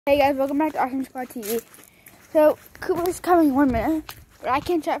Hey guys, welcome back to Awesome Squad TV. So, Cooper's coming in 1 minute, but I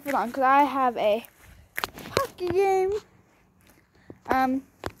can't chat for long because I have a hockey game. I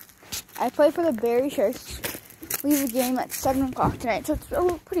play for the Berry Sharks. We have a game at 7 o'clock tonight, so it's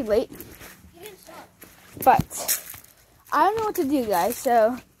pretty late. But, I don't know what to do, guys,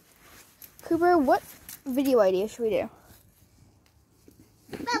 so, Cooper, what video idea should we do?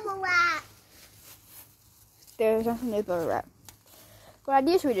 Bubble wrap. There's nothing to do bubble wrap. What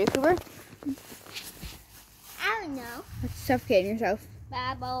idea should we do, Cooper? I don't know. Let's suffocate yourself.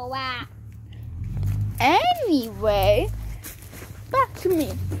 Bubble wrap. Anyway, back to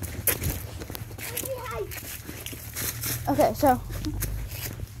me. Okay, so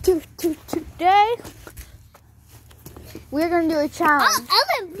today we're gonna do a challenge.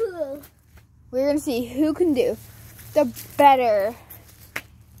 Ellen poo. We're gonna see who can do the better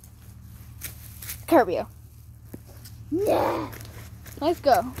cartwheel. Yeah. Let's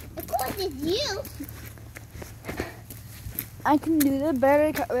go. Of course it's you. I can do the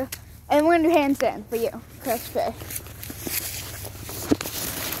better cartwheel, and we're gonna do handstand for you. That's fair.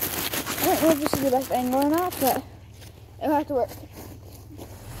 I don't know if this is the best angle or not, but it'll have to work.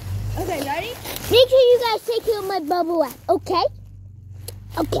 Okay, ready? Make sure you guys take care of my bubble wrap, okay?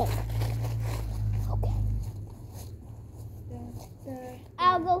 Okay. Okay.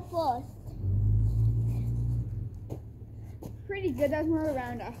 I'll go first. Pretty good. That's more of a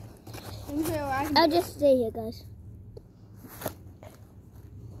round off. I'll just stay here, guys.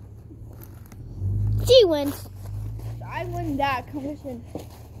 She wins. I won that competition.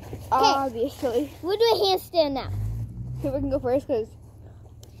 Obviously. We'll do a handstand now. Cooper can go first because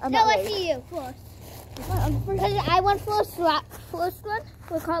I'm No, not let's ready. see you first. I'm first. Because I went first one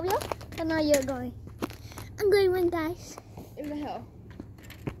for cartwheel, and now you're going. I'm going to win, guys. In the hill.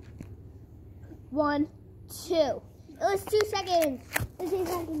 1, 2. It was 2 seconds. Let's see if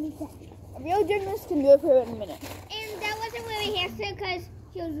I can do that. A real gymnast can do it for a minute. And that wasn't really handstand because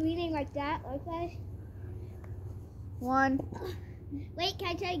she was leaning like that, okay? 1. Wait, can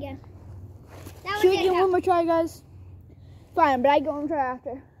I try again? That Should we didn't do help. one more try, guys? Fine, but I go and try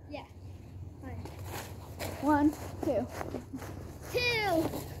after. Yeah. Fine. 1, 2. 2.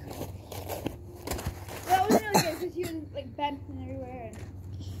 That was really good because you was like bent and everywhere.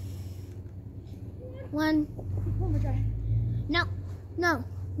 1. One more try. No,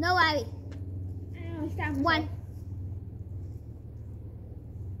 Abby. I don't know, it's time for 1.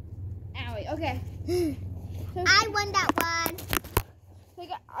 Owie, okay. So, I won that one. so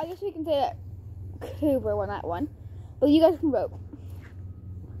I guess we can say that Cooper won that one. But you guys can vote.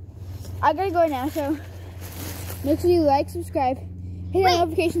 I gotta go now, so make sure you like, subscribe, hit that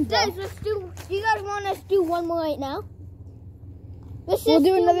notification bell. Guys, let's do. Do you guys want us to do one more right now? Let's We'll just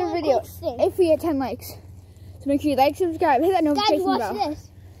do another one video quick thing. if we get 10 likes. So make sure you like, subscribe, hit that Guys, notification watch bell.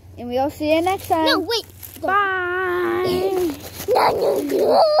 this. And we'll see you next time. No, wait. Bye.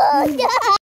 No.